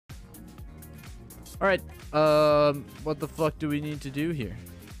All right. What the fuck do we need to do here?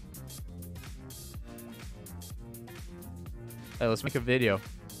 Hey, let's make a video.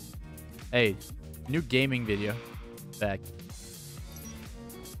 Hey, new gaming video. Back.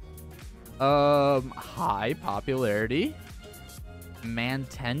 High popularity.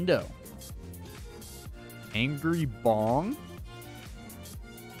 Mantendo. Angry Bong.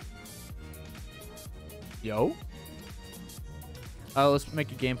 Yo. Let's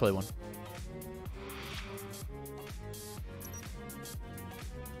make a gameplay one.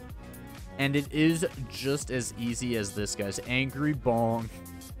 And it is just as easy as this, guys. Angry Bong.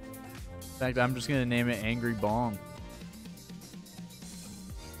 In fact, I'm just gonna name it Angry Bong.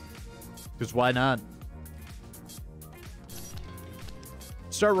 Because why not?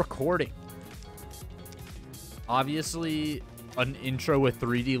 Start recording. Obviously, an intro with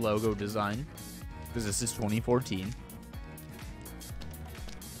 3D logo design. Because this is 2014.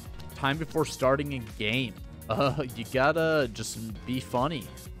 Time before starting a game. You gotta just be funny.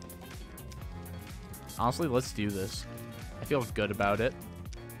 Honestly, let's do this. I feel good about it.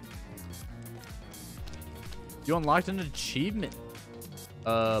 You unlocked an achievement.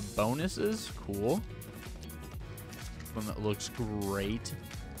 Bonuses? Cool. One that looks great.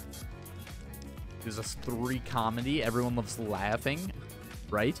 There's a 3 comedy. Everyone loves laughing.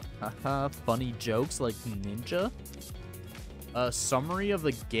 Right? Haha. Funny jokes like Ninja. Summary of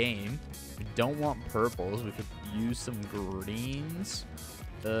the game. We don't want purples. We could use some greens.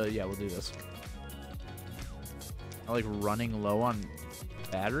 Yeah, we'll do this. I like running low on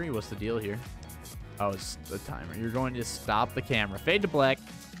battery. What's the deal here? Oh, it's the timer. You're going to stop the camera. Fade to black.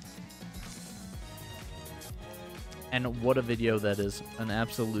 And what a video that is. An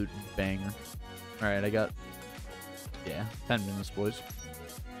absolute banger. All right, I got, yeah, 10 minutes, boys.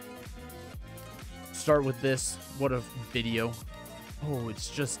 Start with this. What a video. Oh,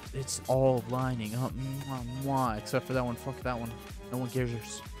 it's all lining up. Mwah, mwah. Except for that one. Fuck that one. No one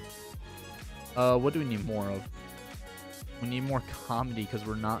cares. What do we need more of? We need more comedy because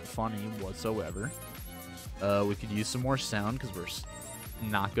we're not funny whatsoever. We could use some more sound because we're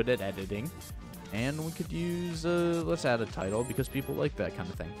not good at editing. And we could use, let's add a title because people like that kind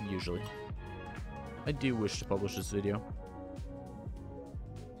of thing, usually. I do wish to publish this video.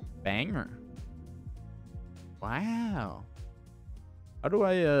 Banger. Wow. How do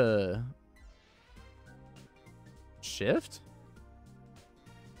I, shift?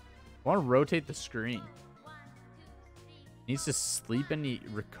 I want to rotate the screen. Needs to sleep and eat,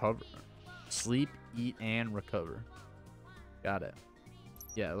 recover. Sleep, eat, and recover. Got it.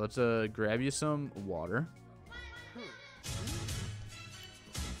 Yeah, let's grab you some water.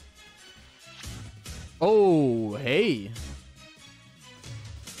 Oh, hey.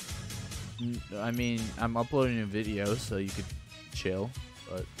 I mean, I'm uploading a video, so you could chill,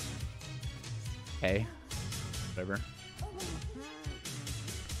 but hey, whatever.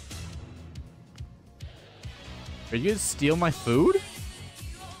 Are you gonna steal my food?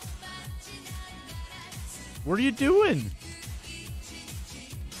 What are you doing?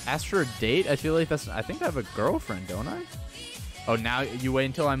 Ask for a date? I feel like that's... I think I have a girlfriend, don't I? Oh, now you wait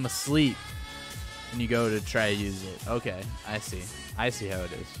until I'm asleep and you go to try to use it. Okay, I see. I see how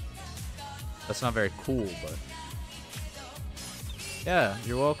it is. That's not very cool, but... yeah,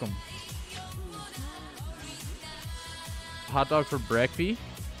 you're welcome. Hot dog for breakfast?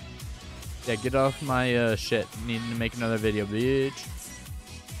 Yeah, get off my shit. Needing to make another video, bitch.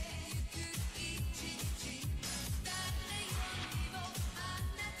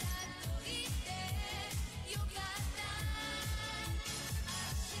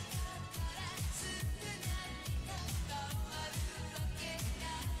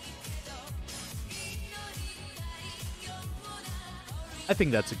 I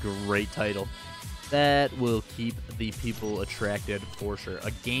think that's a great title. That will keep the people attracted for sure.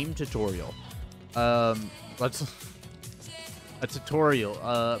 A game tutorial. Let's... a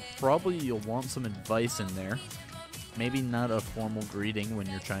tutorial. Probably you'll want some advice in there. Maybe not a formal greeting when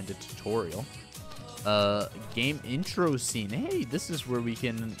you're trying to tutorial. Game intro scene. Hey, this is where we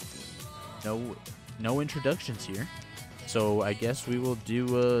can... No introductions here. So I guess we will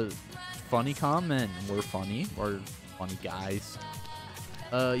do a funny comment. We're funny. We're funny guys.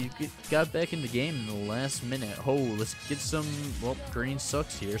 You got back in the game in the last minute. Oh, let's get some... well, green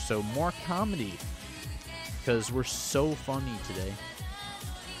sucks here, so more comedy. Because we're so funny today.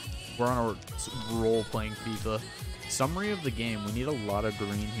 We're on a roll playing FIFA. Summary of the game. We need a lot of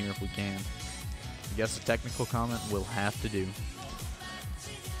green here if we can. I guess a technical comment will have to do.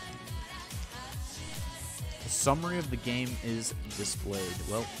 The summary of the game is displayed.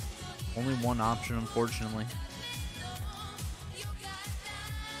 Well, only one option, unfortunately.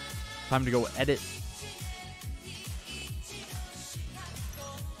 Time to go edit.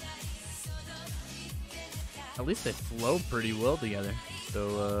 At least they flow pretty well together.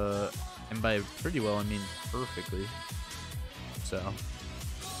 So, and by pretty well, I mean perfectly. So,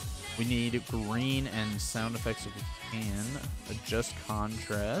 we need green and sound effects if we can. Adjust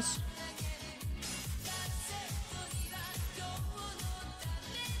contrast.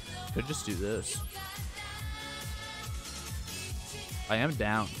 Could just do this. I am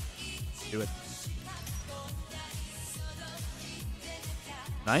down. Do it.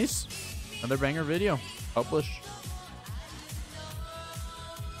 Nice. Another banger video. Publish.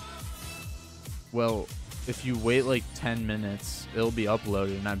 Well, if you wait like 10 minutes, it'll be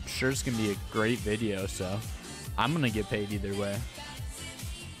uploaded, and I'm sure it's going to be a great video, so I'm going to get paid either way.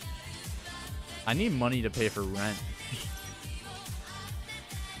 I need money to pay for rent.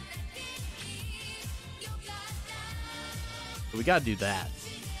 We got to do that.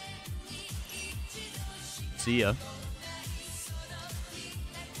 See ya.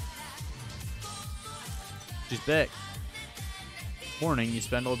 She's back. Warning, you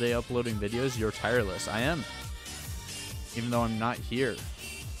spend all day uploading videos, you're tireless. I am. Even though I'm not here.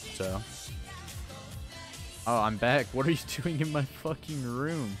 So. Oh, I'm back. What are you doing in my fucking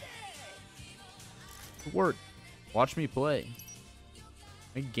room? Work. Watch me play.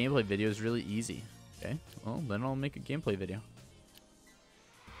 Make gameplay videos really easy. Okay, well, then I'll make a gameplay video.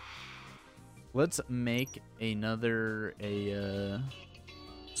 Let's make another,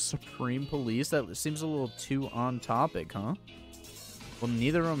 Supreme Police. That seems a little too on topic, huh? Well,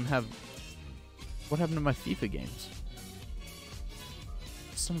 neither of them have... What happened to my FIFA games?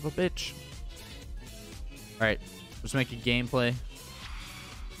 Son of a bitch. Alright, let's make a gameplay.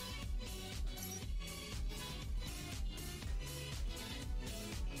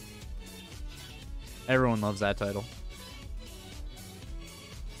 Everyone loves that title.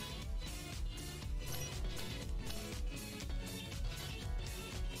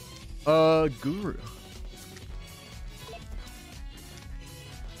 Guru.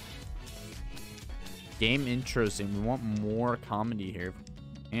 Game interesting. We want more comedy here.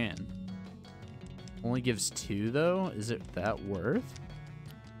 Man. Only gives 2 though? Is it that worth?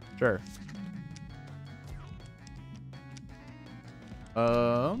 Sure.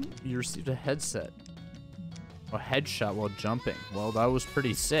 You received a headset. A headshot while jumping. Well, that was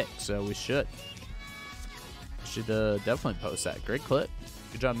pretty sick, so we should. Definitely post that. Great clip.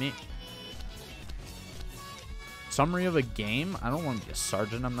 Good job, me. Summary of a game? I don't want to be a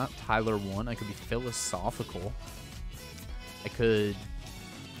sergeant. I'm not Tyler 1. I could be philosophical. I could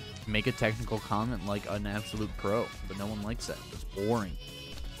make a technical comment like an absolute pro, but no one likes that. It's boring.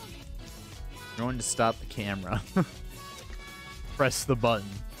 You're going to stop the camera. Press the button.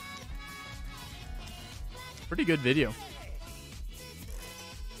 Pretty good video.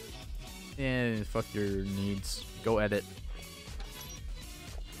 And fuck your needs. Go edit.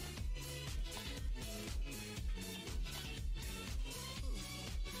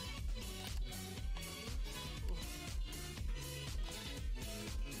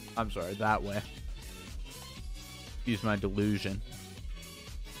 I'm sorry, that way. Use my delusion.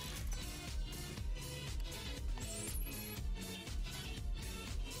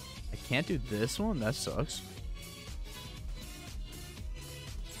 I can't do this one? That sucks.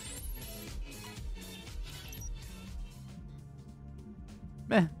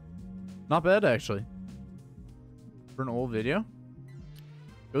 Meh. Not bad, actually. For an old video.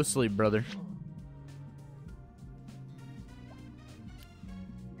 Go sleep, brother.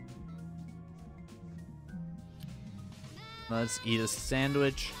 Let's eat a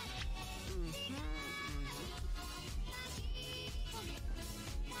sandwich.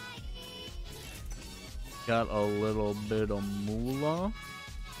 Got a little bit of moolah.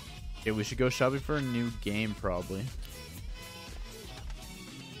 Okay, we should go shopping for a new game, probably.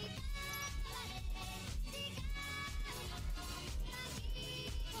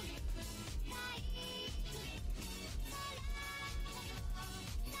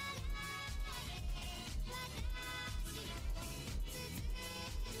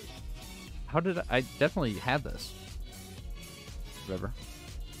 How did I definitely had this. Whatever.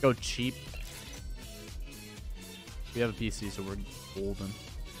 Go cheap. We have a PC, so we're golden.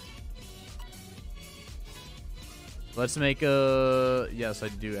 Let's make a... Yes, I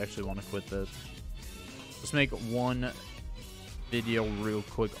do actually want to quit this. Let's make one video real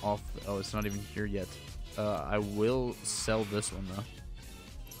quick off... Oh, it's not even here yet. I will sell this one, though.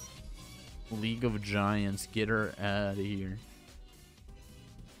 League of Giants. Get her out of here.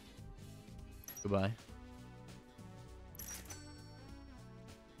 Goodbye.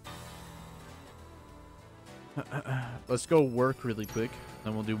 Let's go work really quick.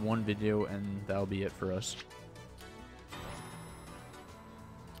 Then we'll do one video and that'll be it for us.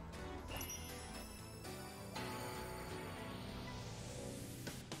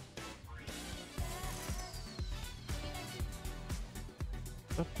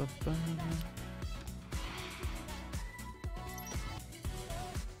 Ba-ba-ba.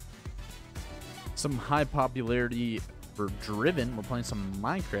 Some high popularity for Driven. We're playing some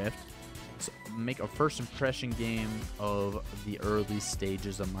Minecraft. Let's make a first impression game of the early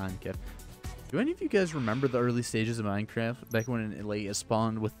stages of Minecraft. Do any of you guys remember the early stages of Minecraft? Back when it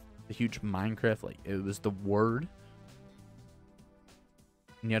spawned with the huge Minecraft, like it was the word.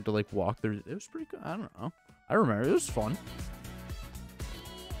 And you had to like walk through. It was pretty good. I don't know. I remember it was fun.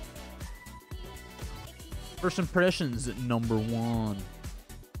 First impressions at number 1.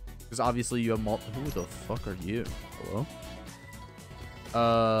 Because obviously you have who the fuck are you?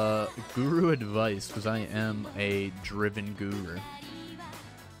 Hello? Guru advice, because I am a driven guru.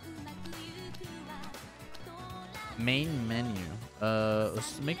 Main menu.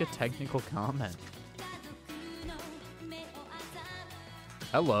 Let's make a technical comment.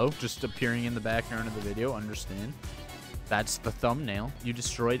 Hello, just appearing in the background of the video, understand. That's the thumbnail. You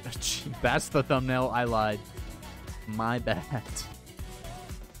destroyed. That's the thumbnail. I lied. My bad.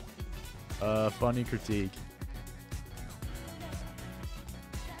 Funny critique.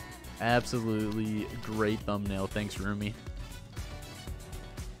 Absolutely great thumbnail. Thanks, Rumi.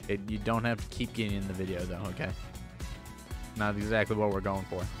 Okay, you don't have to keep getting in the video, though, okay? Not exactly what we're going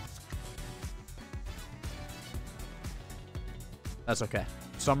for. That's okay.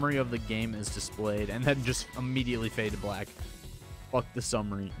 Summary of the game is displayed, and then just immediately fade to black. Fuck the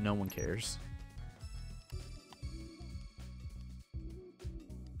summary. No one cares.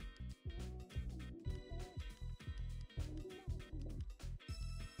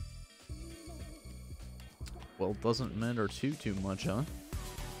 Well, doesn't matter too much, huh?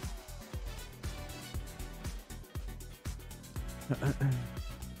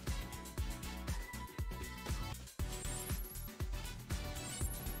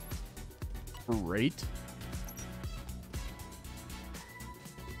 Great.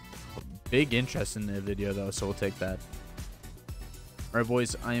 Big interest in the video, though, so we'll take that. Alright,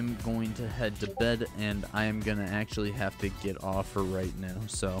 boys, I am going to head to bed, and I am going to actually have to get off for right now,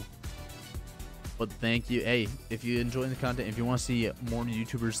 so... But thank you. Hey, if you enjoy the content, if you want to see more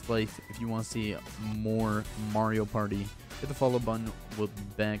YouTubers life, if you want to see more Mario Party, hit the follow button. We'll be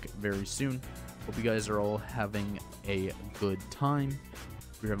back very soon. Hope you guys are all having a good time.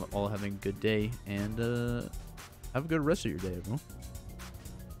 We're all having a good day, and have a good rest of your day, everyone.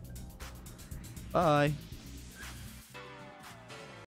 Bye.